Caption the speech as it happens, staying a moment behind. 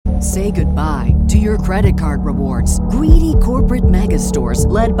Say goodbye to your credit card rewards. Greedy corporate mega stores,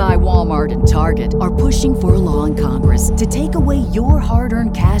 led by Walmart and Target, are pushing for a law in Congress to take away your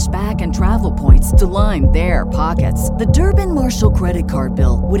hard-earned cash back and travel points to line their pockets. The Durbin-Marshall credit card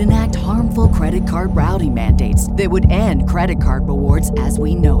bill would enact harmful credit card routing mandates that would end credit card rewards as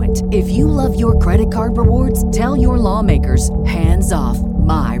we know it. If you love your credit card rewards, tell your lawmakers, hands off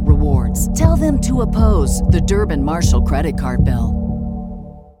my rewards. Tell them to oppose the Durbin-Marshall credit card bill.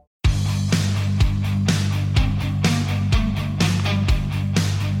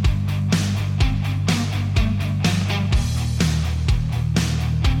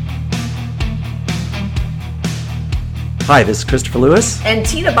 Hi, this is Christopher Lewis. And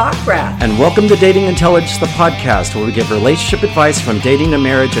Tina Bachrath. And welcome to Dating Intelligence, the podcast, where we give relationship advice from dating to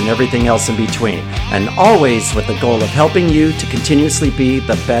marriage and everything else in between. And always with the goal of helping you to continuously be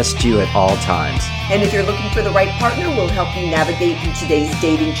the best you at all times. And if you're looking for the right partner, we'll help you navigate through today's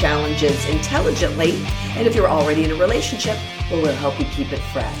dating challenges intelligently. And if you're already in a relationship, we'll help you keep it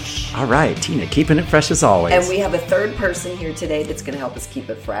fresh. All right, Tina, keeping it fresh as always. And we have a third person here today that's going to help us keep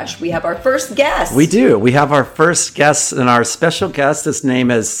it fresh. We have our first guest. We do. We have our first guest, and our special guest, his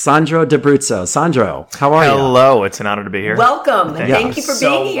name is Sandro D'Abruzzo. Sandro, how are you? Hello. It's an honor to be here. Welcome. Thank you for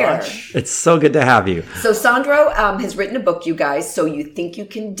being here. Much. It's so good to have you. So Sandro has written a book, you guys, So You Think You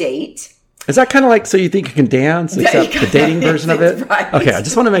Can Date. Is that kind of like So You Think You Can Dance, except the dating version of it? Right. Okay, I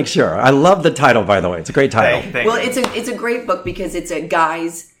just want to make sure. I love the title, by the way. It's a great title. Thank Well, you. it's a great book because it's a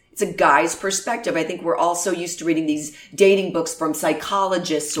guy's perspective. I think we're all so used to reading these dating books from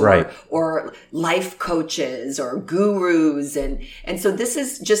psychologists or life coaches or gurus, and so this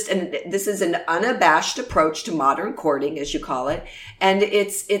is just an unabashed approach to modern courting, as you call it, and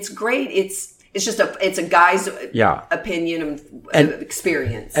it's great. It's a guy's opinion and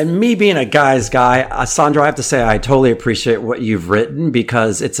experience. And me being a guy's guy, Sandro, I have to say I totally appreciate what you've written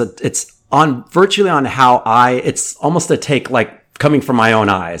because it's virtually on how it's almost a take like coming from my own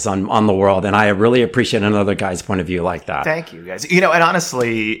eyes on the world. And I really appreciate another guy's point of view like that. Thank you, guys. And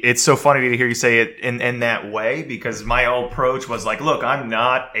honestly, it's so funny to hear you say it in that way because my whole approach was like, look, I'm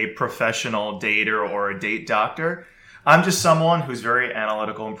not a professional dater or a date doctor. I'm just someone who's very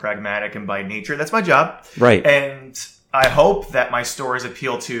analytical and pragmatic, and by nature, that's my job. Right. And I hope that my stories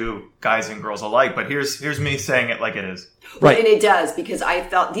appeal to guys and girls alike. But here's me saying it like it is. Right. And it does, because I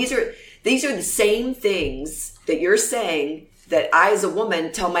felt these are the same things that you're saying that I, as a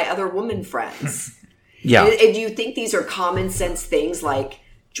woman, tell my other woman friends. Yeah. And do you think these are common sense things like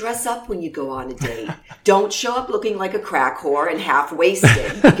dress up when you go on a date? Don't show up looking like a crack whore and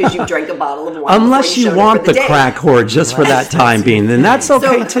half-wasted because you drank a bottle of wine. Unless you want the crack whore just for that time being, then that's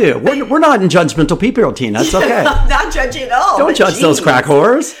okay too. We're not in judgmental people, Tina. That's okay. I'm not judging at all. Don't judge those crack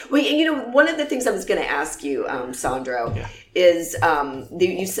whores. Well, one of the things I was going to ask you, Sandro, is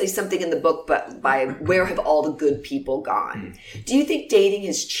you say something in the book, but by where have all the good people gone? Do you think dating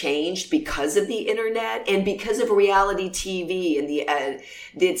has changed because of the internet and because of reality TV and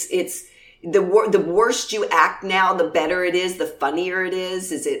it's the worse you act now, the better it is, the funnier it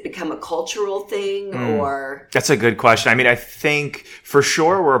is? Has it become a cultural thing or? That's a good question. I mean, I think for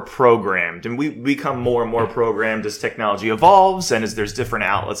sure we're programmed, and we become more and more programmed as technology evolves and as there's different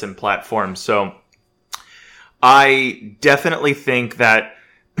outlets and platforms. So I definitely think that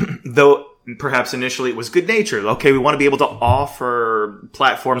though perhaps initially it was good natured. Okay, we want to be able to offer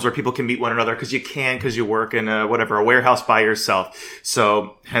platforms where people can meet one another because you work in a warehouse by yourself.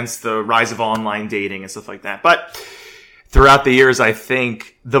 So hence the rise of online dating and stuff like that. But throughout the years, I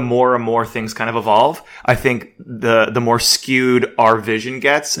think the more and more things kind of evolve. I think the more skewed our vision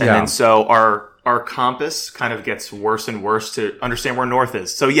gets. And then so our compass kind of gets worse and worse to understand where north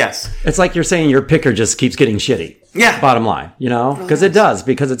is. So yes. It's like you're saying your picker just keeps getting shitty. Yeah. Bottom line, because it does.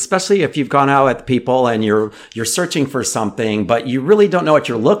 Because especially if you've gone out with people and you're searching for something, but you really don't know what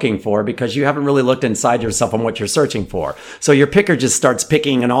you're looking for because you haven't really looked inside yourself on what you're searching for. So your picker just starts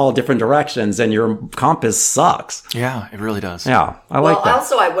picking in all different directions and your compass sucks. Yeah, it really does. Yeah, I like that.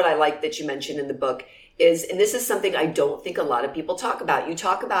 Also, what I like that you mentioned in the book is, and this is something I don't think a lot of people talk about. You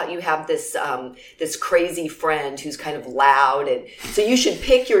talk about you have this this crazy friend who's kind of loud, and so you should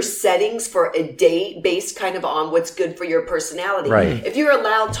pick your settings for a date based kind of on what's good for your personality. Right. If you're a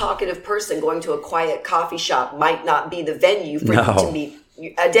loud, talkative person, going to a quiet coffee shop might not be the venue for you to meet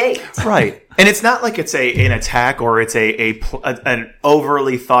a date. Right. And it's not like it's an attack or it's an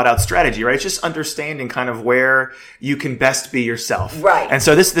overly thought out strategy, right? It's just understanding kind of where you can best be yourself. Right. And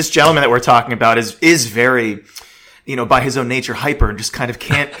so this gentleman that we're talking about is very by his own nature, hyper and just kind of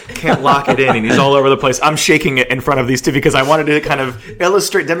can't lock it in, and he's all over the place. I'm shaking it in front of these two because I wanted to kind of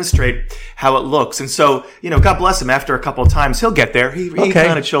demonstrate how it looks. And so, God bless him. After a couple of times, he'll get there. He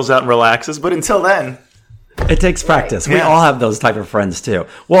kind of chills out and relaxes. But until then, it takes practice. Right. We all have those type of friends too.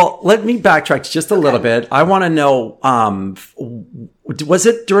 Well, let me backtrack just a little bit. I want to know, was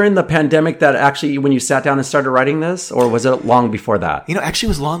it during the pandemic that actually when you sat down and started writing this, or was it long before that? Actually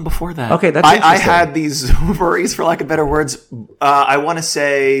it was long before that. Okay, that's interesting. I had these worries, for lack of better words. I want to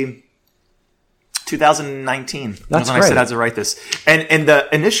say 2019. That's when great. I set out to write this. And the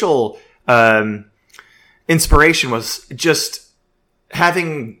initial inspiration was just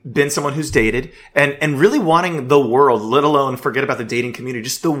having been someone who's dated and really wanting the world, let alone forget about the dating community,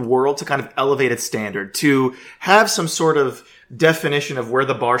 just the world to kind of elevate its standard, to have some sort of definition of where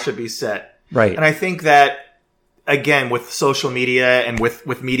the bar should be set. Right. And I think that, again, with social media and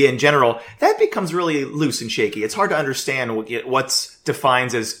with media in general, that becomes really loose and shaky. It's hard to understand what's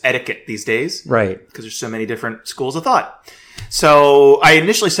defined as etiquette these days. Right. Because there's so many different schools of thought. So I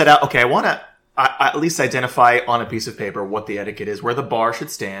initially set out, okay, I want to at least identify on a piece of paper what the etiquette is, where the bar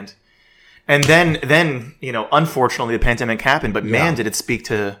should stand. And then, unfortunately the pandemic happened, but man, did it speak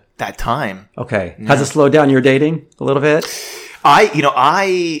to that time. Okay. Yeah. Has it slowed down your dating a little bit?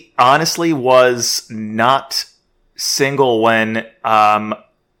 I honestly was not single when, I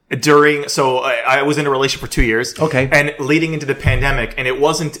was in a relationship for 2 years. Okay. And leading into the pandemic, and it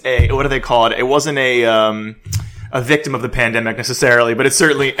wasn't what do they call it? It wasn't a victim of the pandemic necessarily, but it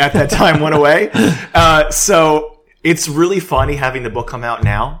certainly at that time went away. So it's really funny having the book come out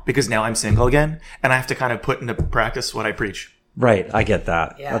now, because now I'm single again and I have to kind of put into practice what I preach. Right. I get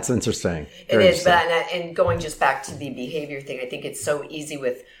that. Yeah. That's interesting. It is. But, and going just back to the behavior thing, I think it's so easy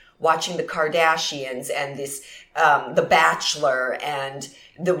with watching the Kardashians and this, The Bachelor and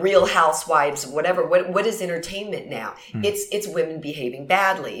the Real Housewives, whatever. What is entertainment now? It's women behaving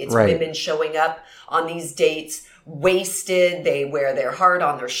badly. It's women showing up on these dates wasted. They wear their heart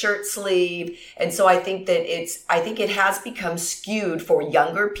on their shirt sleeve. And so I think it has become skewed for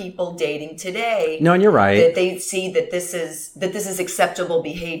younger people dating today. No, and you're right. That they see that this is acceptable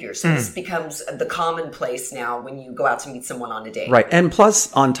behavior. So this becomes the commonplace now when you go out to meet someone on a date. Right. And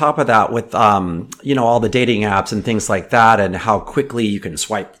plus on top of that with, all the dating apps and things like that, and how quickly you can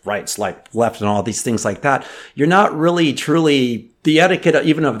swipe right, swipe left and all these things like that, you're not really truly, the etiquette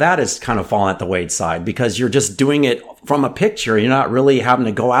even of that is kind of fallen at the wayside, because you're just doing it from a picture. You're not really having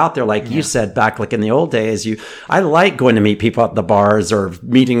to go out there like you said back like in the old days. I like going to meet people at the bars or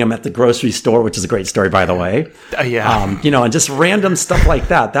meeting them at the grocery store, which is a great story, by the way. And just random stuff like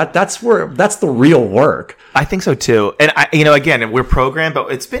that. That's the real work. I think so too. And again, we're programmed,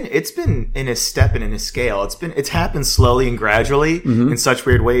 but it's been in a step and in a scale. It's happened slowly and gradually in such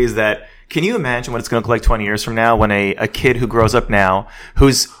weird ways that, can you imagine what it's going to look like 20 years from now when a kid who grows up now,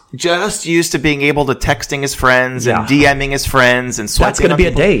 who's just used to being able to texting his friends and DMing his friends and swiping? That's going to be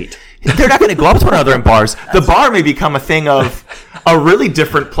a date. They're not going to go up to one another in bars. The bar may become a thing of a really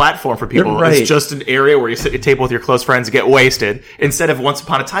different platform for people. Right. It's just an area where you sit at a table with your close friends and get wasted, instead of once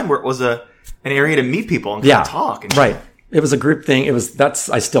upon a time where it was an area to meet people and kind of talk. And right. It was a group thing. I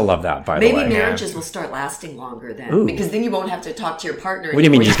still love that, by the way. Maybe marriages will start lasting longer then, because then you won't have to talk to your partner. What do you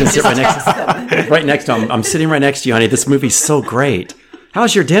mean? You can sit right next to him. I'm sitting right next to you, honey. This movie's so great.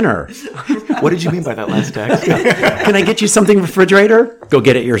 How's your dinner? What did you mean by that last text? Can I get you something in the refrigerator? Go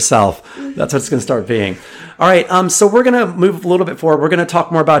get it yourself. That's what it's going to start being. All right. So we're going to move a little bit forward. We're going to talk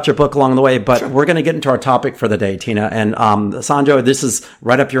more about your book along the way, but we're going to get into our topic for the day, Tina. And Sanjo, this is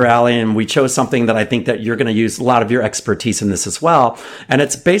right up your alley, and we chose something that I think that you're going to use a lot of your expertise in this as well. And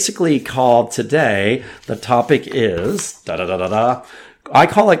it's basically called today, the topic is I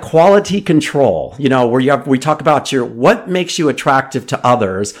call it quality control, where we talk about what makes you attractive to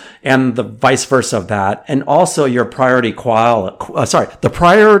others and the vice versa of that. And also your the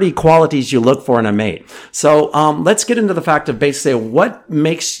priority qualities you look for in a mate. So, let's get into the fact of basically what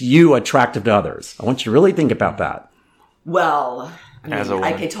makes you attractive to others. I want you to really think about that. Well,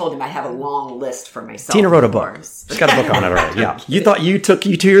 I told him I have a long list for myself. Tina wrote a book. She's got a book on it already. Yeah. You thought you took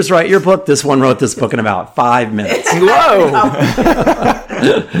you 2 years to write your book. This one wrote this book in about 5 minutes. Whoa.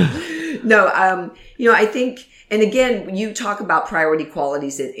 No, I think, and again, you talk about priority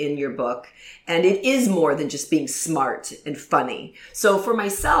qualities in your book, and it is more than just being smart and funny. So for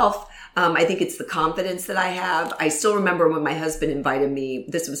myself, I think it's the confidence that I have. I still remember when my husband invited me,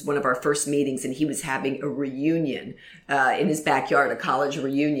 this was one of our first meetings, and he was having a reunion in his backyard, a college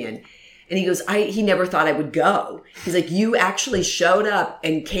reunion. And he goes, he never thought I would go. He's like, you actually showed up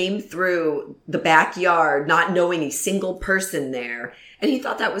and came through the backyard, not knowing a single person there. And he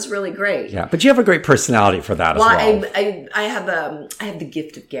thought that was really great. Yeah, but you have a great personality for that as well. I have the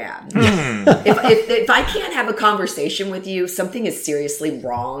gift of gab. If I can't have a conversation with you, something is seriously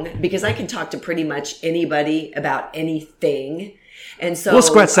wrong, because I can talk to pretty much anybody about anything. And so we'll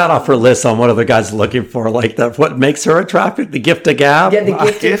scratch that off her list on what other guys are looking for, like what makes her attractive, the gift of gab. Yeah, the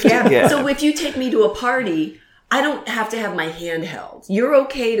gift of gab. So if you take me to a party, I don't have to have my hand held. You're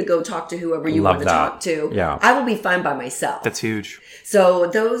okay to go talk to whoever you want to talk to. Yeah. I will be fine by myself. That's huge. So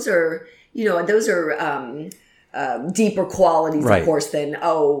those are deeper qualities, right. Of course, than,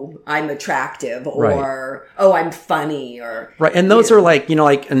 I'm attractive, or, I'm funny, or. Right. And those are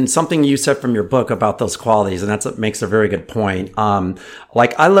and something you said from your book about those qualities, and that's what makes a very good point.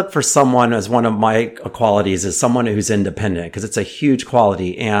 I look for someone as one of my qualities is someone who's independent, because it's a huge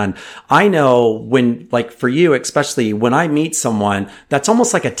quality. And I know when, for you, especially when I meet someone, that's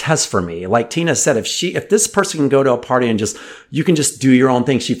almost like a test for me. Like Tina said, if this person can go to a party and you can just do your own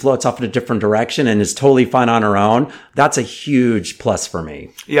thing, she floats off in a different direction and is totally fine on her own. That's a huge plus for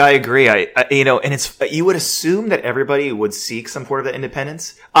me. Yeah, I agree. And it's, you would assume that everybody would seek some sort of that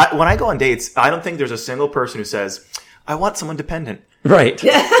independence. When I go on dates, I don't think there's a single person who says, I want someone dependent. Right.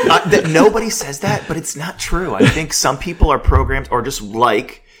 That nobody says that, but it's not true. I think some people are programmed or just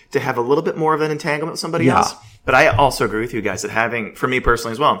like to have a little bit more of an entanglement with somebody else. But I also agree with you guys that for me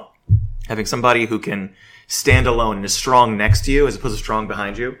personally as well, having somebody who can stand alone and is strong next to you as opposed to strong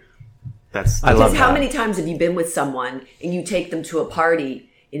behind you, I love that. Because how many times have you been with someone and you take them to a party,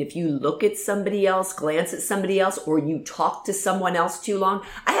 and if you look at somebody else, glance at somebody else, or you talk to someone else too long?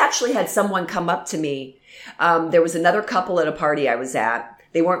 I actually had someone come up to me. There was another couple at a party I was at.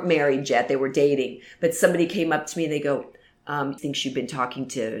 They weren't married yet. They were dating. But somebody came up to me and they go, thinks you've been talking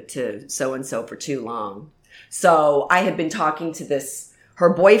to so-and-so for too long. So I had been talking to her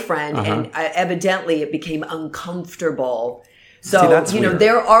boyfriend, and evidently it became uncomfortable. So,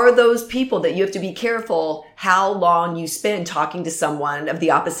 there are those people that you have to be careful how long you spend talking to someone of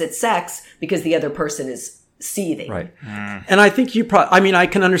the opposite sex, because the other person is seething. Right. And I think I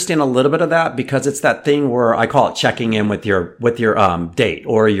can understand a little bit of that, because it's that thing where I call it checking in with your date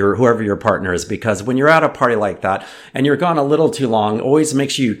or whoever your partner is, because when you're at a party like that and you're gone a little too long, always make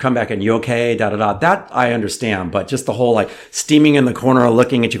sure you come back and you okay, that I understand. But just the whole steaming in the corner or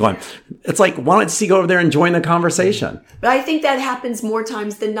looking at you going, it's like, why don't you go over there and join the conversation? But I think that happens more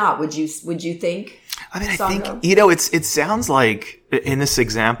times than not. Would you think? I mean, Sandro? I think, it sounds like in this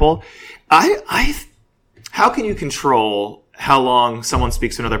example, how can you control how long someone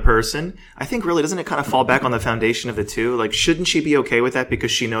speaks to another person? I think really, doesn't it kind of fall back on the foundation of the two? Shouldn't she be okay with that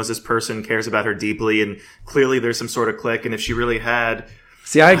because she knows this person cares about her deeply and clearly there's some sort of click? And if she really had...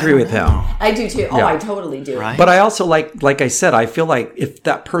 See, I agree with him. I do too. Yeah. I totally do. Right? But I also like I said, I feel like if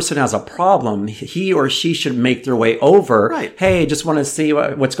that person has a problem, he or she should make their way over. Right. Hey, just want to see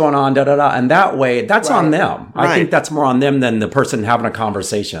what's going on, And that way, that's on them. Right. I think that's more on them than the person having a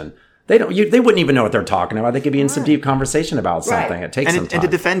conversation. They wouldn't even know what they're talking about. They could be in some deep conversation about something. Right. It takes some time. And to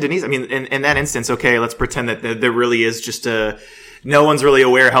defend Denise, I mean, in that instance, okay, let's pretend that there really is just no one's really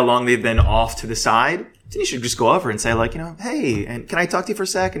aware how long they've been off to the side. Then you should just go over and say hey, and can I talk to you for a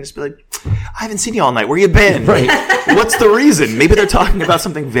sec? And just be like, I haven't seen you all night. Where you been? Right. What's the reason? Maybe they're talking about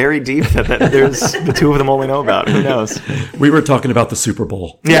something very deep that there's the two of them only know about. Who knows? We were talking about the Super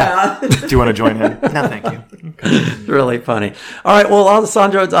Bowl. Yeah. Do you want to join in? No, thank you. Okay. Really funny. All right. Well,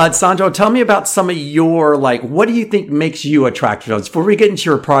 Sandro, tell me about some of your, what do you think makes you attractive? Before we get into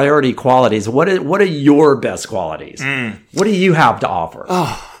your priority qualities, what are your best qualities? What do you have to offer?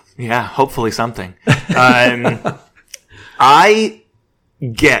 Oh. Yeah, hopefully something. I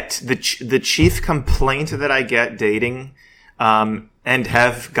get the chief complaint that I get dating, and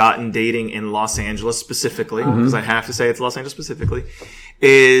have gotten dating in Los Angeles specifically, because I have to say it's Los Angeles specifically,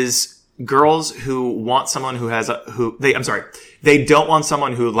 is girls who want someone they don't want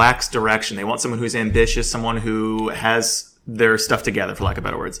someone who lacks direction. They want someone who's ambitious, someone who has their stuff together, for lack of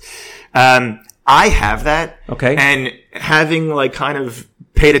better words. I have that. Okay. And having kind of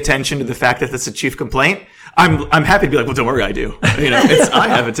paid attention to the fact that that's a chief complaint, I'm happy to be like, well, don't worry, I do. I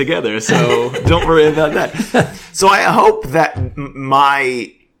have it together, so don't worry about that. So I hope that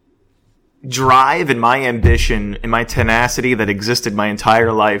my drive and my ambition and my tenacity that existed my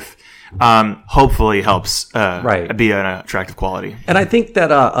entire life hopefully helps Right. be an attractive quality. And I think that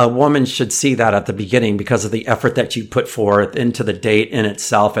a woman should see that at the beginning because of the effort that you put forth into the date in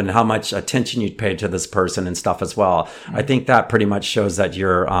itself and how much attention you pay to this person and stuff as well. I think that pretty much shows that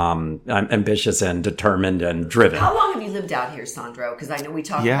you're ambitious and determined and driven. How long have you lived out here, Sandro? Because I know we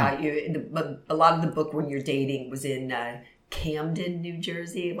talked about you. A lot of the book when you're dating was in Camden, New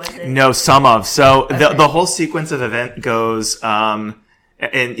Jersey, was it? No, some of. So the whole sequence of event goes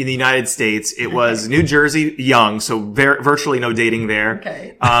in the United States. It was New Jersey, young, so virtually no dating there.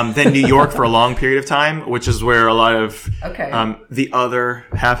 Okay. Then New York for a long period of time, which is where a lot of the other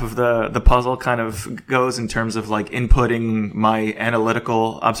half of the puzzle kind of goes in terms of like inputting my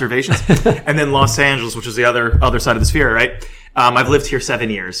analytical observations. And then Los Angeles, which is the other side of the sphere, right? I've lived here 7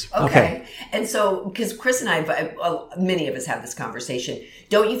 years. Okay. And so, because Chris and I, many of us have this conversation,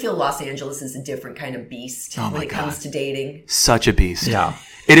 don't you feel Los Angeles is a different kind of beast when it comes to dating? Such a beast. Yeah.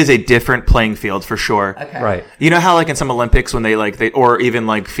 It is a different playing field for sure. Okay. Right. You know how like in some Olympics when they or even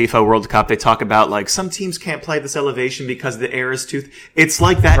like FIFA World Cup, they talk about like some teams can't play this elevation because the air is too, it's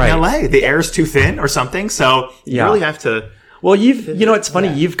like that in LA. The air is too thin or something. So you really have to. Well, it's funny.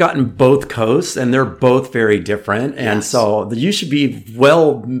 Yeah. You've gotten both coasts, and they're both very different, and so you should be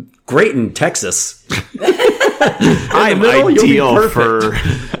great in Texas. I'm ideal for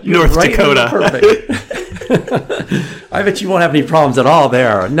North Dakota. Perfect. I bet you won't have any problems at all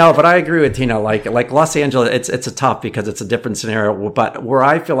there. No, but I agree with Tina. Like Los Angeles, it's a tough because it's a different scenario. But where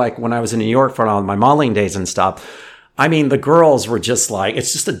I feel like when I was in New York for all my modeling days and stuff. I mean, the girls were just like,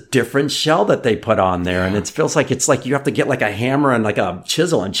 it's just a different shell that they put on there. And it feels like it's like you have to get like a hammer and like a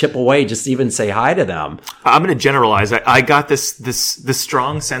chisel and chip away just to even say hi to them. I'm going to generalize. I got this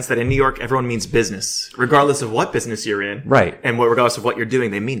strong sense that in New York, everyone means business, regardless of what business you're in. Right. And regardless of what you're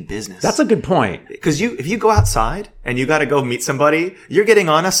doing, they mean business. That's a good point. Because if you go outside and you got to go meet somebody, you're getting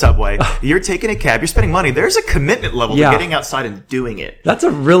on a subway, you're taking a cab, you're spending money. There's a commitment level to getting outside and doing it. That's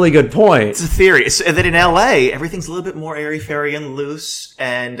a really good point. It's a theory. It's that in LA, everything's a little bit more airy-fairy and loose,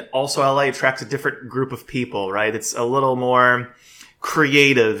 and also LA attracts a different group of people, right? It's a little more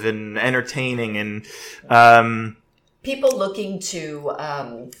creative and entertaining and people looking to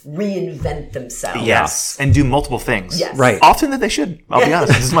reinvent themselves. Yes, and do multiple things. Yes. Right. Often that they should. I'll be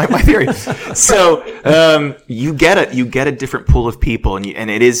honest. This is my theory. So you get a different pool of people, and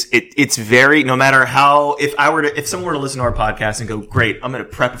it's very, no matter how, if someone were to listen to our podcast and go, great, I'm going to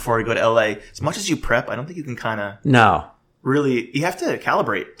prep before I go to LA. As much as you prep, I don't think you can kind of really, you have to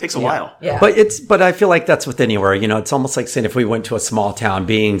calibrate. It takes a while. Yeah. But I feel like that's with anywhere, it's almost like saying if we went to a small town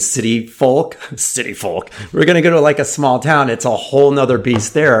being city folk, we're going to go to like a small town. It's a whole nother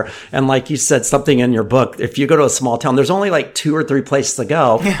beast there. And like you said, something in your book, if you go to a small town, there's only like 2 or 3 places to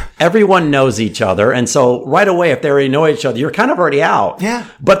go. Yeah. Everyone knows each other. And so right away, if they already know each other, you're kind of already out. Yeah.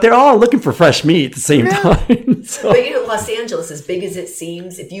 But they're all looking for fresh meat at the same time. So. But Los Angeles, as big as it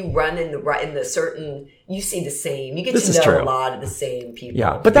seems, if you run in the certain, you see the same. You get to know a lot of the same people.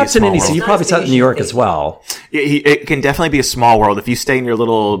 Yeah, but that's in any city. You probably saw it in New York as well. It can definitely be a small world. If you stay in your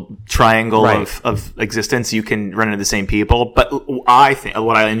little triangle of existence, you can run into the same people. But I think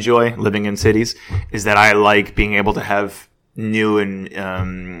what I enjoy living in cities is that I like being able to have new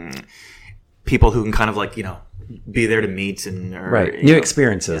and people who can kind of like, be there to meet and new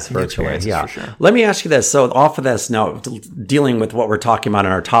experiences virtually. For sure. Let me ask you this. So off of this now, dealing with what we're talking about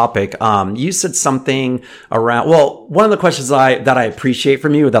in our topic, you said something around, one of the questions that I appreciate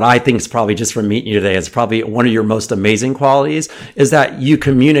from you that I think is probably just from meeting you today is probably one of your most amazing qualities is that you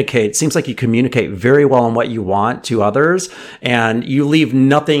communicate. Seems like you communicate very well on what you want to others and you leave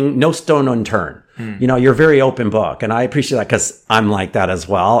no stone unturned. You're a very open book. And I appreciate that because I'm like that as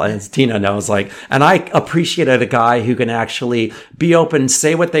well. And as Tina knows, and I appreciated a guy who can actually be open,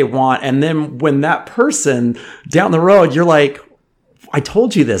 say what they want. And then when that person down the road, you're like, I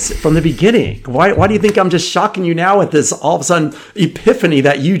told you this from the beginning. Why do you think I'm just shocking you now with this all of a sudden epiphany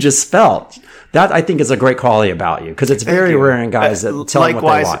that you just felt? That I think is a great quality about you because it's very rare in guys that tell them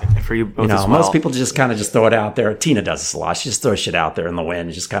what they want. For you both as well. Most people just kind of just throw it out there. Tina does this a lot. She just throws shit out there in the wind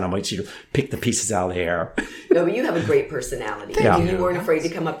and just kind of makes you pick the pieces out of the air. No, but you have a great personality. You weren't afraid to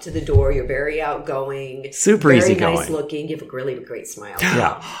come up to the door. You're very outgoing. Super easygoing. Very nice looking. You have a really great smile.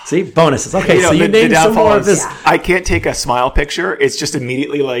 Yeah. See? Bonuses. Okay, so you named some more of this. I can't take a smile picture. It's just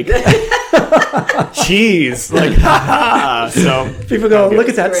immediately like, cheese. Like, so people go, look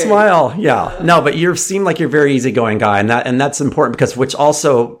at that smile. Yeah. No, but you seem like you're a very easygoing guy. And that's important because which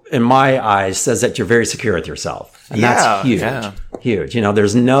also, in my eyes, says that you're very secure with yourself. And that's huge. Yeah. Huge. You know,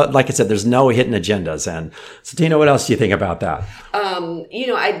 there's no, like I said, there's no hidden agendas. And so, Tina, what else do you think about that? I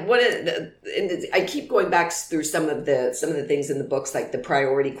keep going back through some of the things in the books, like the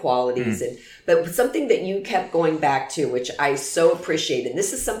priority qualities, but something that you kept going back to, which I so appreciate, and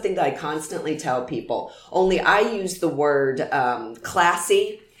this is something that I constantly tell people. Only I use the word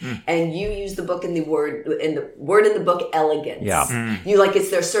classy. And you use the word in the book elegance. Yeah. You like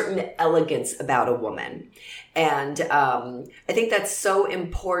there's certain elegance about a woman. And I think that's so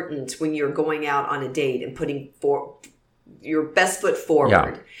important when you're going out on a date and putting your best foot forward.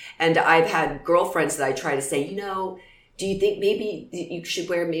 Yeah. And I've had girlfriends that I try to say, do you think maybe you should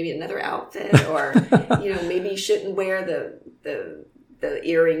wear maybe another outfit, or maybe you shouldn't wear the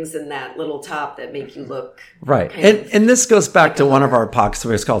earrings and that little top that make you look right. And this goes back to one of our podcasts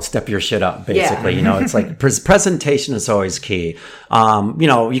where it's called "Step Your Shit Up." Basically, it's like presentation is always key. You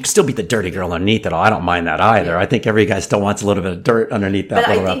can still be the dirty girl underneath it all. I don't mind that either. I think every guy still wants a little bit of dirt underneath that.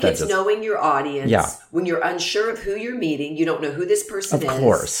 But I think it's knowing your audience. Yeah. When you're unsure of who you're meeting, you don't know who this person is. Of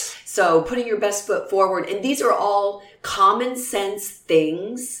course. So putting your best foot forward, and these are all common sense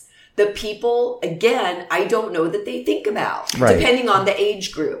things. The people, again, I don't know that they think about, depending on the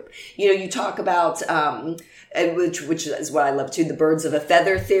age group. You talk about, which is what I love too, the birds of a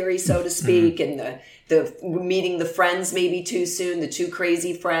feather theory, so to speak, and the meeting the friends maybe too soon, the two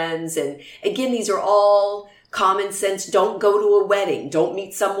crazy friends. And again, these are all common sense. Don't go to a wedding. Don't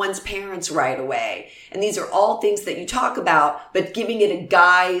meet someone's parents right away. And these are all things that you talk about, but giving it a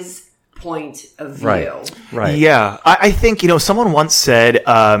guy's point of view. Right. Yeah. I think, someone once said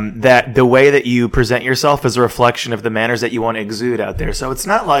that the way that you present yourself is a reflection of the manners that you want to exude out there. So it's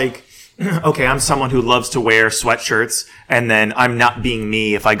not like, okay, I'm someone who loves to wear sweatshirts and then I'm not being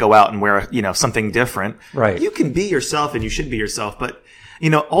me if I go out and wear, something different. Right. You can be yourself and you should be yourself. But,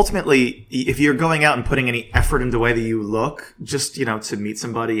 ultimately, if you're going out and putting any effort into the way that you look, just, to meet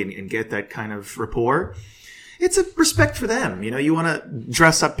somebody and get that kind of rapport, it's a respect for them. You want to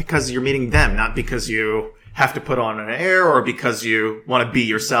dress up because you're meeting them, not because you have to put on an air or because you want to be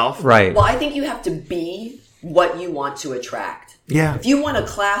yourself. Right. Well, I think you have to be what you want to attract. Yeah. If you want a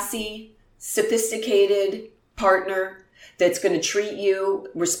classy, sophisticated partner that's going to treat you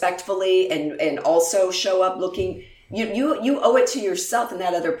respectfully and also show up looking, you owe it to yourself and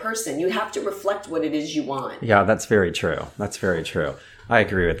that other person. You have to reflect what it is you want. Yeah, that's very true. That's very true. I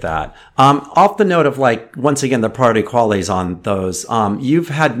agree with that. Off the note of once again, the priority qualities on those, you've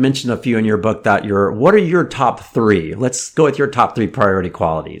had mentioned a few in your book that what are your top three? Let's go with your top three priority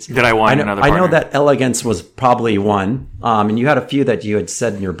qualities. That I want another partner. I know that elegance was probably one. And you had a few that you had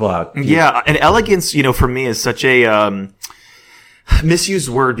said in your book. Yeah. And elegance, for me is such a, misused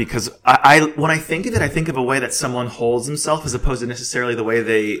word because when I think of it, I think of a way that someone holds himself as opposed to necessarily the way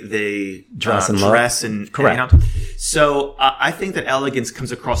they dress and correct. So I think that elegance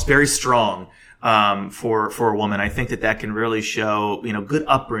comes across very strong for a woman. I think that can really show good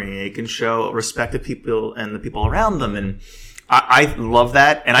upbringing. It can show respect to people and the people around them, and I love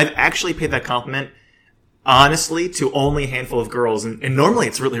that. And I've actually paid that compliment honestly to only a handful of girls, and normally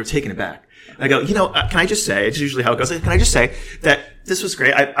it's really taken aback. I go, can I just say, it's usually how it goes, can I just say that this was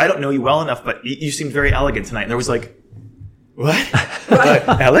great? I don't know you well enough, but you seemed very elegant tonight. And there was like, what?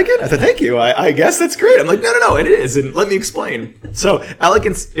 Elegant? I thought, thank you. I guess that's great. I'm like, no, it is. And let me explain. So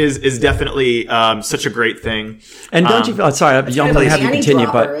elegance is definitely such a great thing. And don't you feel, sorry, I'm going to have you continue,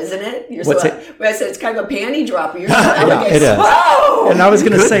 dropper, but. Isn't it? What's it? I said it's kind of a panty dropper. You're so elegant. It is. Whoa! And I was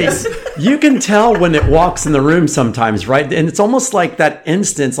going to say, you can tell when it walks in the room sometimes, right? And it's almost like that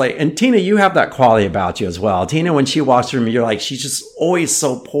instance, and Tina, you have that quality about you as well. Tina, when she walks through, you're like, she's just always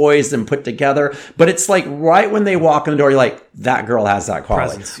so poised and put together. But it's like right when they walk in the door, you're like, that girl has that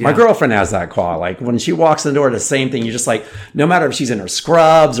quality. Presence, yeah. My girlfriend has that quality. Like when she walks in the door, the same thing. You're just like, no matter if she's in her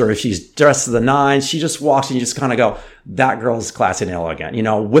scrubs or if she's dressed to the nines, she just walks and you just kind of go, that girl's classy and elegant,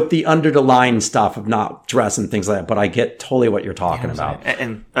 with the under the line stuff of not dress and things like that. But I get totally what you're talking about.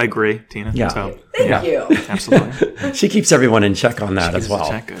 And I agree, Tina. Yeah. So, Thank you. Absolutely. She keeps everyone in check on that as well.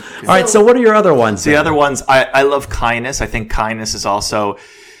 Good. All right. So what are your other ones? The other ones, I love kindness. I think kindness is also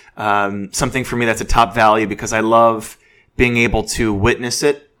something for me that's a top value because I love being able to witness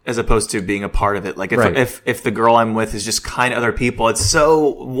it as opposed to being a part of it. Like if the girl I'm with is just kind to other people, it's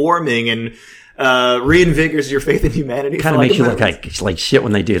so warming and reinvigorates your faith in humanity. Kind of makes you look like shit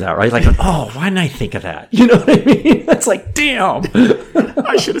when they do that, right? Like, oh, why didn't I think of that? You know what I mean? It's like, damn,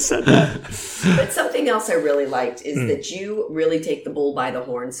 I should have said that. But something else I really liked is that you really take the bull by the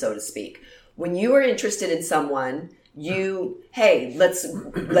horn, so to speak. When you are interested in someone, hey,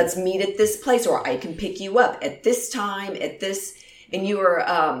 let's meet at this place, or I can pick you up at this time, at this, and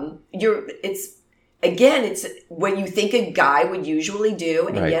again, it's what you think a guy would usually do,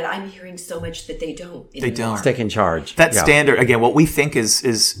 and Right. yet I'm hearing so much that they don't. They don't. It's taking charge. That Yeah. standard, again, what we think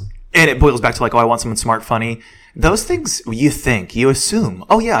is, and it boils back to like, oh, I want someone smart, funny. Those things you assume,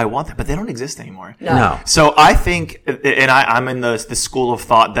 oh yeah, I want that, but they don't exist anymore. No. So I think, and I'm in the school of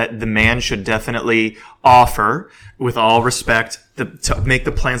thought that the man should definitely offer, with all respect, to make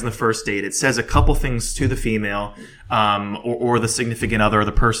the plans on the first date. It says a couple things to the female, or the significant other, or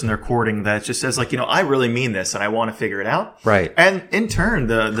the person they're courting, that just says like, I really mean this and I want to figure it out. Right. And in turn,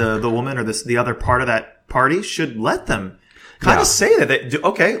 the woman or the other part of that party should let them kind of say that,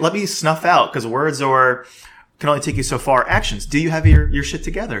 okay, let me snuff out, because words can only take you so far. Actions. Do you have your shit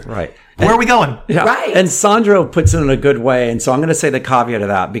together? Right. Where are we going? Yeah. Right. And Sandro puts it in a good way. And so I'm going to say the caveat of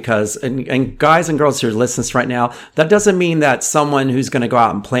that, because, and guys and girls who are listening right now, that doesn't mean that someone who's going to go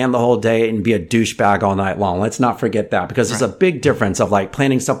out and plan the whole day and be a douchebag all night long. Let's not forget that, because there's a big difference of like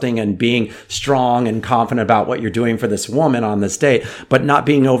planning something and being strong and confident about what you're doing for this woman on this date, but not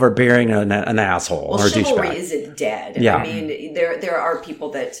being overbearing and an asshole Well, or a chivalry douchebag. isn't dead. Yeah. I mean, there are people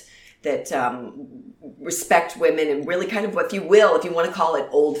that respect women and really kind of, if you want to call it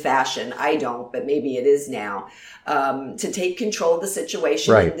old fashioned, I don't, but maybe it is now, to take control of the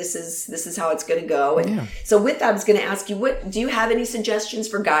situation. Right. And this is how it's going to go. And so with that, I was going to ask you, do you have any suggestions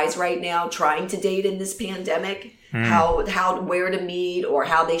for guys right now trying to date in this pandemic? Where to meet or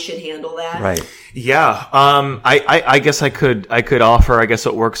how they should handle that? Right. Yeah. I guess I could offer, I guess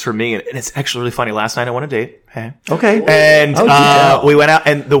what works for me. And it's actually really funny. Last night I went on a date. Hey. Okay. And we went out,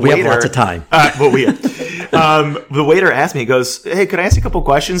 and the We waiter. have lots of time. The waiter asked me, he goes, hey, could I ask you a couple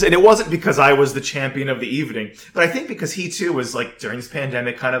questions? And it wasn't because I was the champion of the evening, but I think because he too was like, during this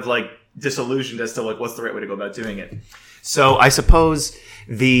pandemic, kind of like disillusioned as to like, what's the right way to go about doing it. So I suppose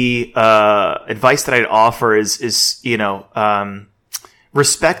the advice that I'd offer is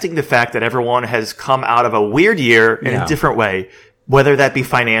respecting the fact that everyone has come out of a weird year in a different way, whether that be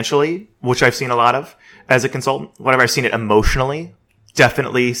financially, which I've seen a lot of as a consultant, whenever I've seen it emotionally,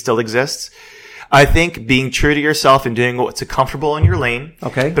 definitely still exists. I think being true to yourself and doing what's comfortable in your lane.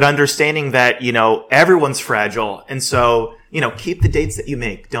 Okay. But understanding that, everyone's fragile. And so, keep the dates that you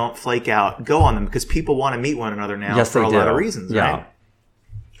make. Don't flake out. Go on them, because people want to meet one another now for a lot of reasons, right?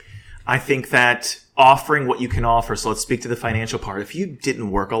 I think that offering what you can offer. So let's speak to the financial part. If you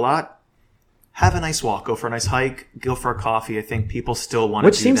didn't work a lot, have a nice walk, go for a nice hike, go for a coffee. I think people still want to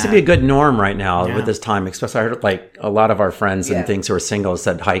do that. Which seems to be a good norm right now with this time, especially I heard like a lot of our friends and things who are single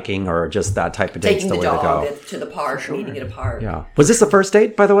said hiking or just that type of date's Taking the the way to go. dog to the park, meeting at a park. Yeah. Was this the first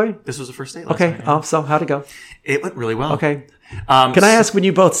date, by the way? This was the first date last Okay. night, yeah. So how'd it go? It went really well. Okay. Can I ask, when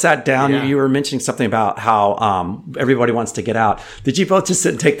you both sat down, Yeah. you were mentioning something about how everybody wants to get out. Did you both just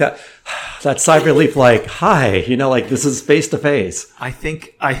sit and take that sigh of relief, like, hi, like this is face to face? I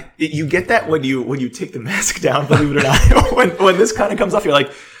think you get that when you take the mask down, believe it or not. when this kind of comes off, you're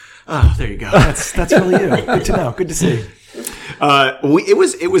like, oh, there you go. That's really you. Good to know. Good to see.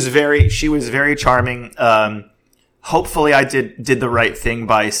 She was very charming. Hopefully I did the right thing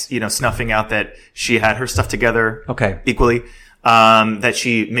by, snuffing out that she had her stuff together. Okay. Equally. That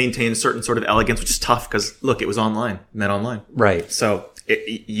she maintained a certain sort of elegance, which is tough because look, it was met online. Right. So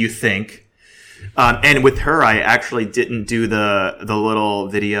you think, and with her, I actually didn't do the little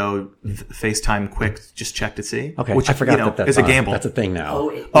video FaceTime quick, just check to see. Okay. Which I forgot that's a gamble. That's a thing now.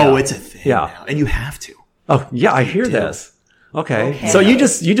 It's a thing. Yeah. Now, and you have to. Oh yeah, I hear this. Okay. So you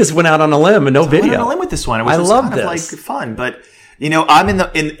just went out on a limb and no video. I went on a limb with this one. It was I just love kind this. of like fun, but I'm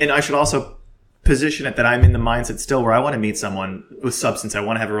and I should also position it that I'm in the mindset still where I want to meet someone with substance. I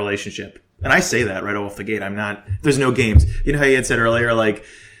want to have a relationship. And I say that right off the gate. There's no games. You know how you had said earlier, like,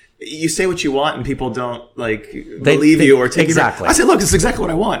 you say what you want and people don't believe you or take exactly. you. I said, look, this is exactly what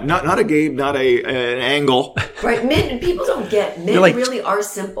I want. Not a game, not an angle. Right. People don't get, men really are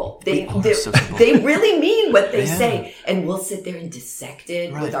simple. They so simple. they really mean what they say. And we'll sit there and dissect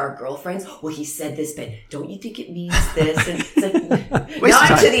it with our girlfriends. Well, he said this, but don't you think it means this? And it's like, now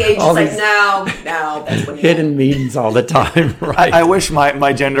I'm to the age, it's like, now, that's what hidden meanings all the time, right? I wish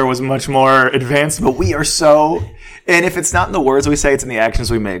my gender was much more advanced, but we are so... And if it's not in the words we say, it's in the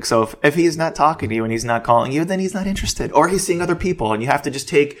actions we make. So if he's not talking to you and he's not calling you, then he's not interested. Or he's seeing other people, and you have to just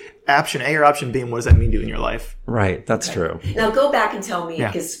take option A or option B, and what does that mean to you in your life? Right, that's true. Now go back and tell me,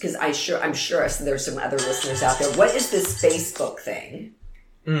 because I'm sure there's some other listeners out there. What is this Facebook thing?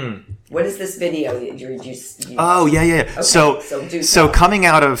 What is this video you Oh yeah. Okay, So coming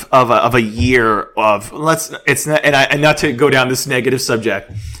out of a year of and not to go down this negative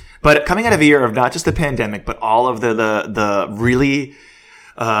subject. But coming out of a year of not just the pandemic, but all of the really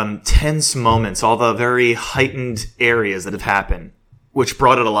tense moments, all the very heightened areas that have happened, which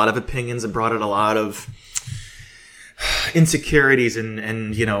brought out a lot of opinions and brought out a lot of insecurities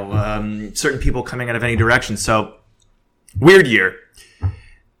and certain people coming out of any direction. So weird year.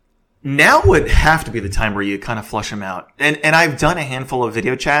 Now would have to be the time where you kind of flush them out. And I've done a handful of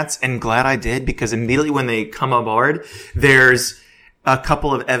video chats, and glad I did, because immediately when they come aboard, there's a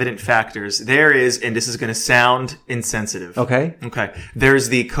couple of evident factors. There is, and this is going to sound insensitive. Okay. There's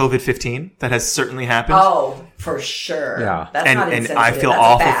the COVID-15 that has certainly happened. Oh, for sure. Yeah. That's and not and insensitive. I feel That's a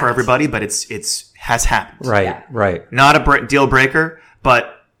awful fact. for everybody, but it's has happened. Right. Yeah. Right. Not a deal breaker,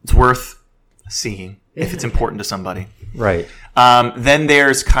 but it's worth seeing if it's important to somebody. Right. Then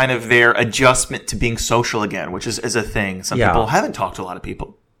there's kind of their adjustment to being social again, which is a thing. Some people haven't talked to a lot of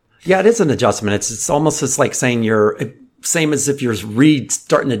people. Yeah, it is an adjustment. It's almost just like saying you're same as if you're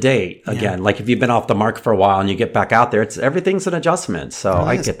restarting a date again. Yeah. Like if you've been off the mark for a while and you get back out there, everything's an adjustment. So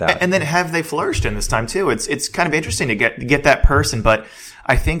I get that. And then have they flourished in this time too? It's kind of interesting to get that person, but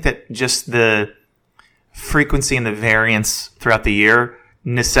I think that just the frequency and the variance throughout the year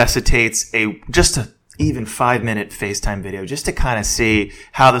necessitates just a even 5-minute FaceTime video just to kind of see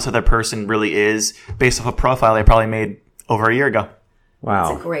how this other person really is based off a profile they probably made over a year ago. Wow.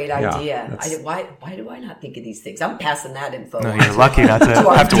 That's a great idea. Yeah, Why do I not think of these things? I'm passing that info. No, you're lucky not to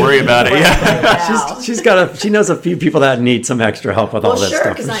have to worry about it. Yeah. She knows a few people that need some extra help with all this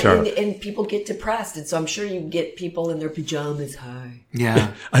stuff. For sure. And people get depressed, and so I'm sure you get people in their pajamas. Hi.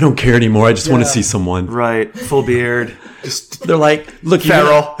 Yeah. I don't care anymore. I just want to see someone. Right. Full beard. They're like, look,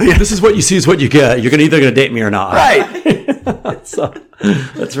 feral. This is what you see is what you get. You're either going to date me or not. Right. So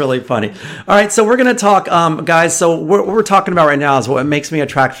that's really funny. All right. So we're going to talk, guys. So what we're talking about right now is what makes me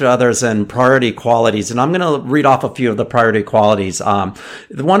attracted to others and priority qualities. And I'm going to read off a few of the priority qualities.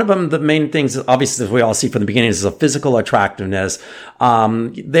 One of them, the main things, obviously, as we all see from the beginning, is a physical attractiveness.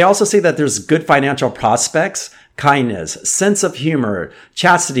 They also say that there's good financial prospects, kindness, sense of humor,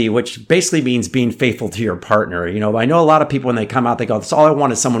 chastity, which basically means being faithful to your partner. You know, I know a lot of people when they come out, they go, that's all I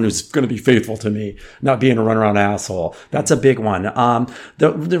want is someone who's going to be faithful to me, not being a runaround asshole. That's a big one.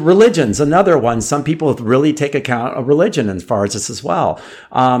 The religion's another one. Some people really take account of religion as far as this as well.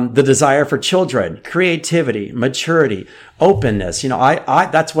 The desire for children, creativity, maturity, openness. You know, I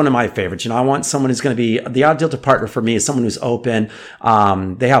that's one of my favorites. You know, I want someone who's going to be the ideal partner for me is someone who's open.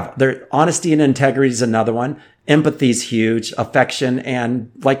 They have their honesty and integrity is another one. Empathy is huge, affection,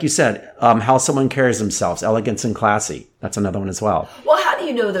 and like you said, how someone carries themselves, elegance and classy. That's another one as well. Well, how do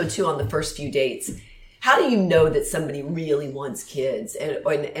you know though too on the first few dates? How do you know that somebody really wants kids,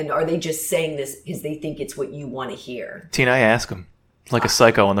 and are they just saying this because they think it's what you want to hear? Tina, I ask them like a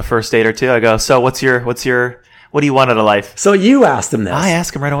psycho on the first date or two. I go, so what do you want out of life? So you asked him this. I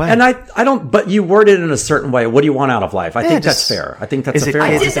ask him right away. And I don't, but you worded it in a certain way. What do you want out of life? I think that's fair. I think that's a fair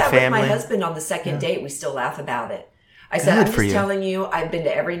I one. did that with my husband on the second date. We still laugh about it. I said, I'm just telling you, I've been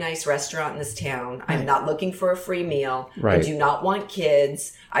to every nice restaurant in this town. I'm not looking for a free meal. Right. I do not want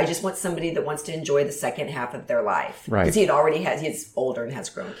kids. I just want somebody that wants to enjoy the second half of their life. Right. Because he's older and has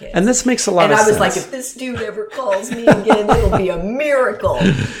grown kids. And this makes a lot of sense. And I was like, if this dude ever calls me again, it'll be a miracle.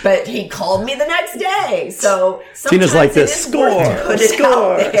 But he called me the next day. So Tina's like this. Score. Thank you.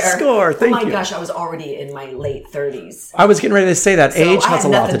 Oh my gosh, I was already in my late 30s. I was getting ready to say that age has a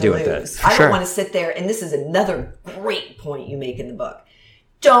lot to do with this. it. I don't want to sit there, and this is another great point you make in the book.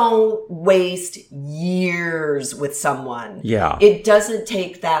 Don't waste years with someone. Yeah. It doesn't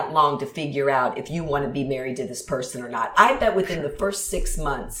take that long to figure out if you want to be married to this person or not. I bet within the first 6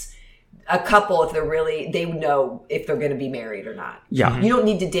 months, a couple, if they know if they're going to be married or not. Yeah. You don't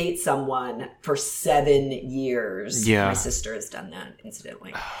need to date someone for 7 years. Yeah. My sister has done that,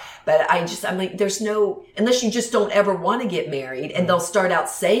 incidentally. But I'm like, unless you just don't ever want to get married, and they'll start out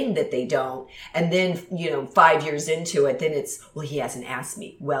saying that they don't. And then, 5 years into it, then it's, well, he hasn't asked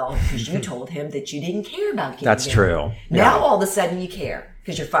me. Well, because you told him that you didn't care about getting That's married. true. Now all of a sudden you care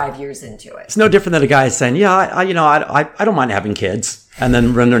because you're 5 years into it. It's no different than a guy saying, I don't mind having kids. And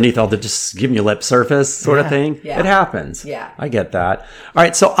then underneath all the just giving you lip surface sort of thing. Yeah. It happens. Yeah. I get that. All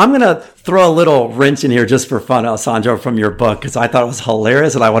right. So I'm going to throw a little wrench in here just for fun, Alessandro, from your book, because I thought it was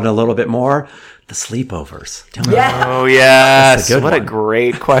hilarious and I wanted a little bit more. The sleepovers. Tell me. Yeah. Oh, yes. What a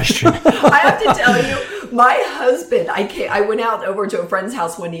great question. I have to tell you, my husband, I went out over to a friend's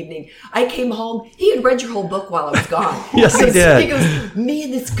house one evening. I came home. He had read your whole book while I was gone. Yes, he did. He goes, me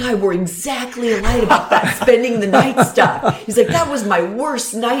and this guy were exactly alike about that spending the night stuff. He's like, that was my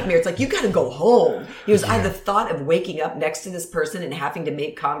worst nightmare. It's like, you got to go home. He goes, the thought of waking up next to this person and having to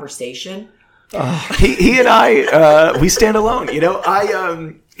make conversation. He and I, we stand alone.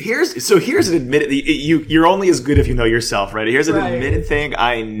 Here's an admitted, you're only as good if you know yourself, right? Here's an admitted thing.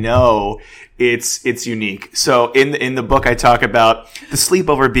 I know it's unique. So in the book, I talk about the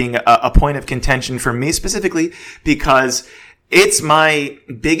sleepover being a point of contention for me specifically because it's my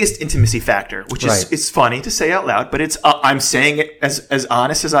biggest intimacy factor, which is, it's funny to say out loud, but I'm saying it as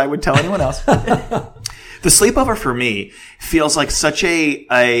honest as I would tell anyone else. The sleepover for me feels like such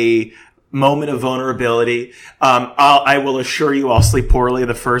a moment of vulnerability. I will assure you I'll sleep poorly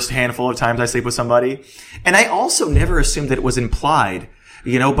the first handful of times I sleep with somebody. And I also never assumed that it was implied,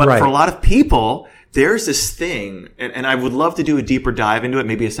 but for a lot of people, there's this thing, and I would love to do a deeper dive into it,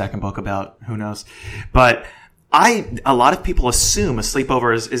 maybe a second book about, who knows. But a lot of people assume a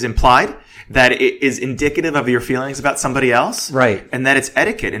sleepover is implied, that it is indicative of your feelings about somebody else. Right. And that it's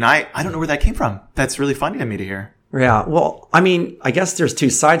etiquette. And I don't know where that came from. That's really funny to me to hear. Yeah. Well, I mean, I guess there's two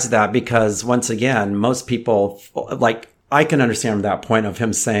sides to that because once again, most people I can understand that point of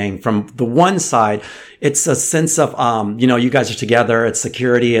him saying from the one side, it's a sense of, you guys are together. It's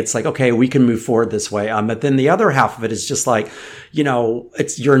security. It's like, okay, we can move forward this way. But then the other half of it is just like,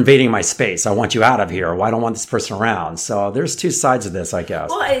 you're invading my space. I want you out of here. Well, I don't want this person around. So there's two sides of this, I guess.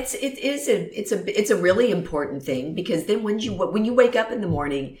 Well, it's a really important thing because then when you wake up in the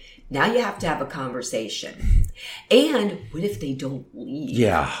morning, now you have to have a conversation. And what if they don't leave?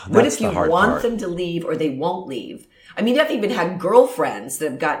 Yeah. What if you want them to leave or they won't leave? I mean, I've even had girlfriends that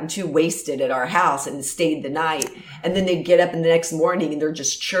have gotten too wasted at our house and stayed the night. And then they get up in the next morning and they're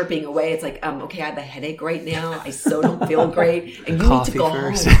just chirping away. It's like, okay, I have a headache right now. I so don't feel great. And you need to go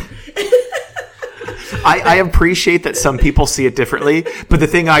first. Home. I appreciate that some people see it differently. But the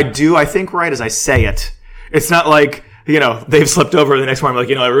thing I think right is I say it. It's not like, they've slept over the next morning. I'm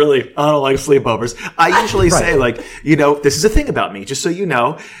like, I don't like sleepovers. I usually say this is a thing about me, just so you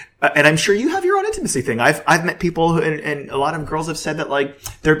know. And I'm sure you have your own intimacy thing. I've met people and a lot of girls have said that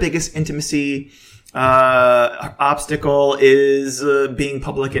their biggest intimacy obstacle is being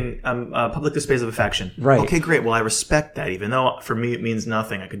public and public displays of affection. Right. Okay, great. Well, I respect that, even though for me it means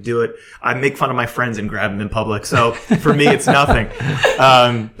nothing. I could do it. I make fun of my friends and grab them in public, so for me it's nothing.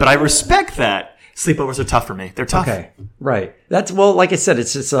 But I respect that. Sleepovers are tough for me. They're tough. Okay, right. Like I said,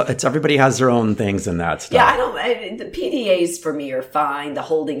 it's everybody has their own things in that stuff. Yeah, the PDAs for me are fine. The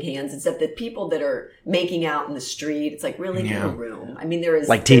holding hands, except the people that are making out in the street, it's like really in a room. I mean, there is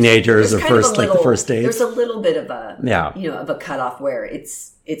teenagers or the first dates. There's a little bit of of a cutoff where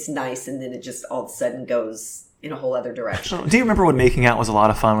it's nice, and then it just all of a sudden goes in a whole other direction. Do you remember when making out was a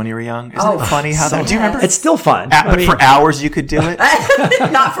lot of fun when you were young? Isn't it funny how that? Do you remember? It's still fun. But for hours you could do it.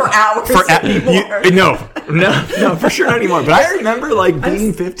 Not for hours anymore. No, for sure not anymore. But I remember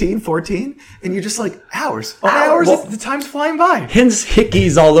being 15, 14, and you're just hours. Hours. The time's flying by. Hence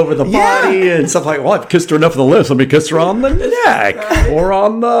hickeys all over the body and stuff like. Well, I've kissed her enough of the lips. Let me kiss her on the neck or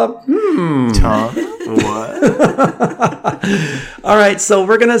on the tongue. What? All right, so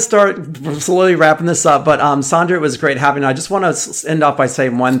we're gonna start slowly wrapping this up. But Sandra, it was great having you. I just want to end off by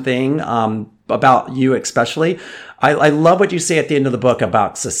saying one thing about you, especially. I love what you say at the end of the book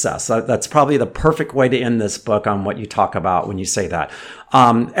about success. That's probably the perfect way to end this book on what you talk about when you say that.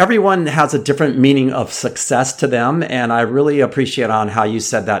 Everyone has a different meaning of success to them. And I really appreciate on how you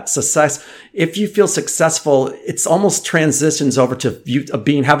said that success. If you feel successful, it's almost transitions over to you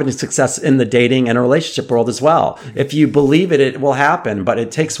having success in the dating and relationship world as well. If you believe it, it will happen, but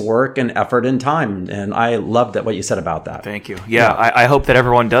it takes work and effort and time. And I love what you said about that. Thank you. Yeah. I hope that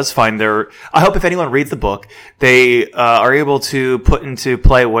everyone does find I hope if anyone reads the book, they are able to put into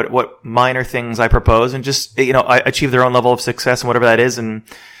play what minor things I propose and just, achieve their own level of success and whatever that is. And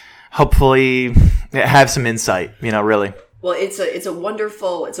hopefully have some insight, really. Well, it's a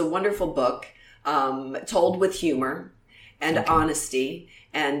wonderful book, told with humor and honesty.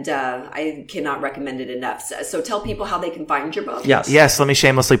 And I cannot recommend it enough. So tell people how they can find your book. Yes. Let me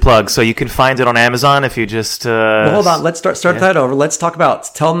shamelessly plug. So you can find it on Amazon if you just. Well, hold on. Let's start that over. Let's talk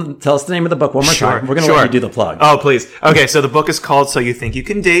about. Tell us the name of the book one more time. We're going to let you do the plug. Oh, please. Okay. So the book is called "So You Think You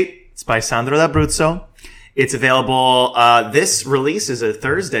Can Date." It's by Sandra D'Abruzzo. It's available. This release is a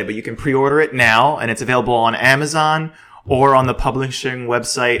Thursday, but you can pre-order it now, and it's available on Amazon or on the publishing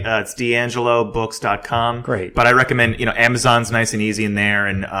website. It's DeAngeloBooks.com. Great. But I recommend, Amazon's nice and easy in there.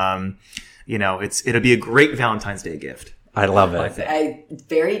 And, it'll be a great Valentine's Day gift. I love it. A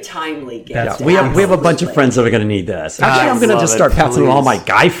very timely gift. Yeah, we have a bunch of friends that are going to need this. Actually, I'm going to just start passing it to all my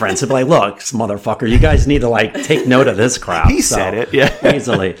guy friends and be like, look, motherfucker, you guys need to like take note of this crap. He said it, yeah.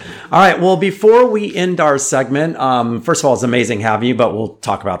 Easily. All right, well, before we end our segment, first of all, it's amazing having you, but we'll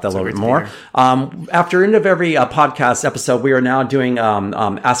talk about that a little bit more. After end of every podcast episode, we are now doing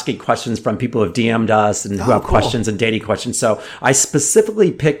asking questions from people who have DM'd us and who have questions and dating questions. So I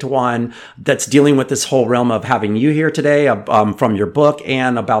specifically picked one that's dealing with this whole realm of having you here today, from your book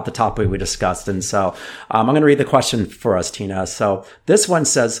and about the topic we discussed. And so I'm going to read the question for us, Tina. So this one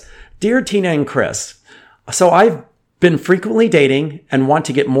says, Dear Tina and Chris, so I've been frequently dating and want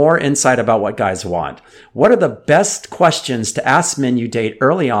to get more insight about what guys want. What are the best questions to ask men you date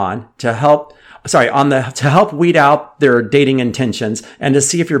early on to help weed out their dating intentions and to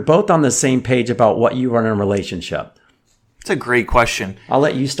see if you're both on the same page about what you want in a relationship? It's a great question. I'll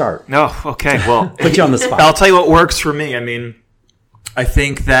let you start. No, okay. Well, put you on the spot. I'll tell you what works for me. I mean, I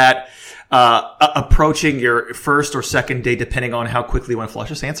think that approaching your first or second date, depending on how quickly you want to flush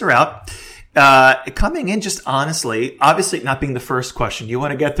this answer out, coming in just honestly, obviously not being the first question. You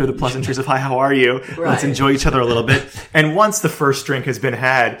want to get through the pleasantries of, hi, how are you? Right. Let's enjoy each other a little bit. And once the first drink has been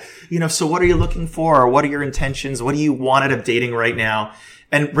had, so what are you looking for? Or what are your intentions? What do you want out of dating right now?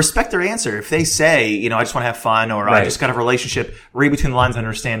 And respect their answer. If they say, I just want to have fun, or I just got a relationship, read between the lines and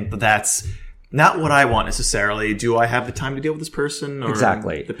understand that that's not what I want necessarily. Do I have the time to deal with this person? Or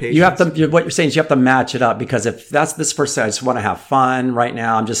exactly. The patience? You have to, what you're saying is you have to match it up, because if that's this person, I just want to have fun right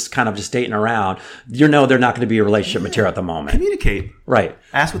now, I'm just kind of just dating around, they're not going to be a relationship material at the moment. Communicate. Right.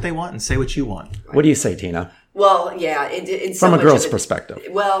 Ask what they want and say what you want. Right. What do you say, Tina? Well, yeah. From a girl's perspective.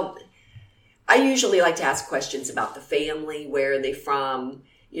 Well, I usually like to ask questions about the family. Where are they from?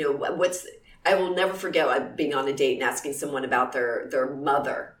 I will never forget being on a date and asking someone about their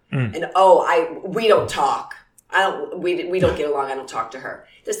mother. And we don't talk. We don't get along. I don't talk to her.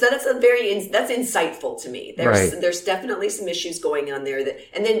 That's insightful to me. There's definitely some issues going on there.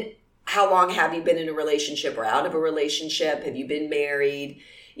 And then how long have you been in a relationship or out of a relationship? Have you been married?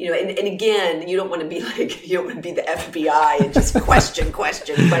 And again, you don't want to be the FBI and just question.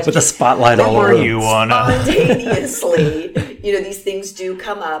 With the spotlight all over you on spontaneously. These things do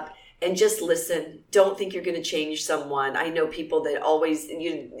come up. And just listen. Don't think you're going to change someone. I know people that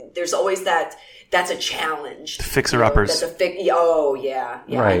there's always that's a challenge. The fixer-uppers. Yeah.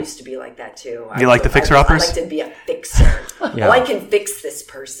 Right. I used to be like that too. You like the fixer-uppers? I like to be a fixer. Yeah. I can fix this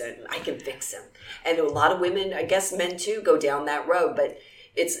person. I can fix him. And a lot of women, I guess men too, go down that road. But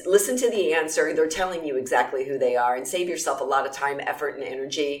it's listen to the answer. They're telling you exactly who they are, and save yourself a lot of time, effort, and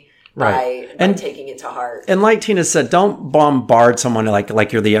energy. By taking it to heart. And like Tina said, don't bombard someone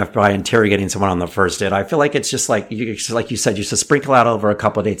like you're the FBI interrogating someone on the first date. I feel like it's just like you said, you should sprinkle out over a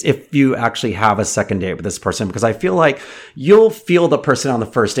couple of dates if you actually have a second date with this person, because I feel like you'll feel the person on the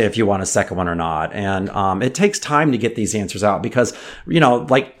first date if you want a second one or not. And it takes time to get these answers out, because,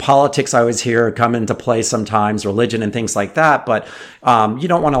 like politics, I always hear come into play sometimes, religion and things like that. But you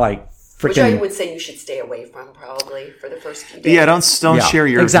don't want to which I would say you should stay away from probably for the first few days. Yeah, don't share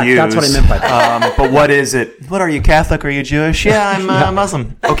your views. That's what I meant by that. But what is it? What are you, Catholic? Are you Jewish? Yeah, I'm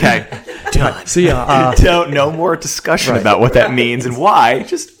Muslim. Okay. Done. See ya. No more discussion about what that means and why.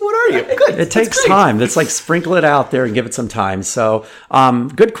 Just, what are you? Good. It takes time. It's like sprinkle it out there and give it some time. So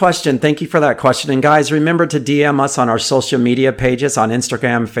good question. Thank you for that question. And guys, remember to DM us on our social media pages on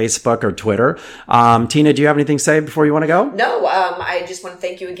Instagram, Facebook, or Twitter. Tina, do you have anything to say before you want to go? No, I just want to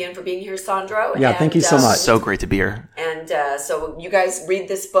thank you again for being here, Sandro. Yeah, thank you so much. So great to be here. And so you guys read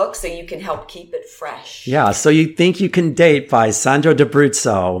this book so you can help keep it fresh. Yeah, So You Think You Can Date by Sandro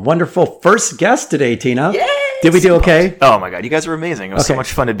D'Abruzzo. Wonderful first guest today, Tina. Yay! Did we do okay? Oh my God, you guys are amazing. It was so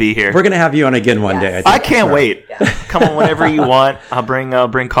much fun to be here. We're going to have you on again one day. I can't wait. Yeah. Come on whenever you want. I'll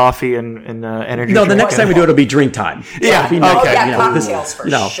bring coffee and energy. No, the next time we do it, it'll be drink time. Yeah. Cocktails for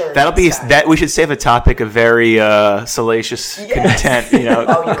sure. That'll be that. We should save a topic of very salacious content.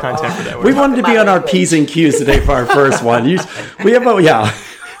 Content for that. We wanted to be on our P's and Q's today for our first one. We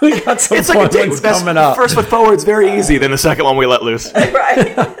got some fun ones coming up. First foot forward is very easy. Then the second one we let loose.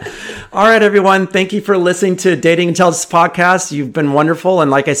 Right. All right, everyone. Thank you for listening to Dating Intelligence Podcast. You've been wonderful. And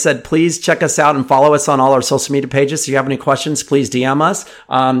like I said, please check us out and follow us on all our social media pages. If you have any questions, please DM us.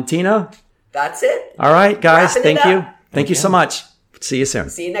 Tina? That's it. All right, guys. Thank you. Thank you so much. See you soon.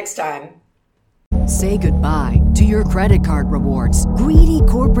 See you next time. Say goodbye to to your credit card rewards. Greedy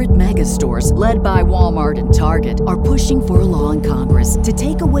corporate mega stores, led by Walmart and Target, are pushing for a law in Congress to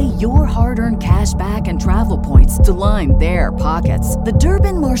take away your hard-earned cash back and travel points to line their pockets. The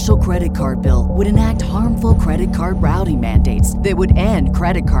Durbin-Marshall credit card bill would enact harmful credit card routing mandates that would end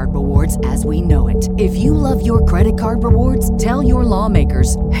credit card rewards as we know it. If you love your credit card rewards, tell your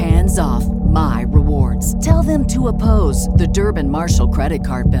lawmakers, hands off my rewards. Tell them to oppose the Durbin-Marshall credit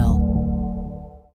card bill.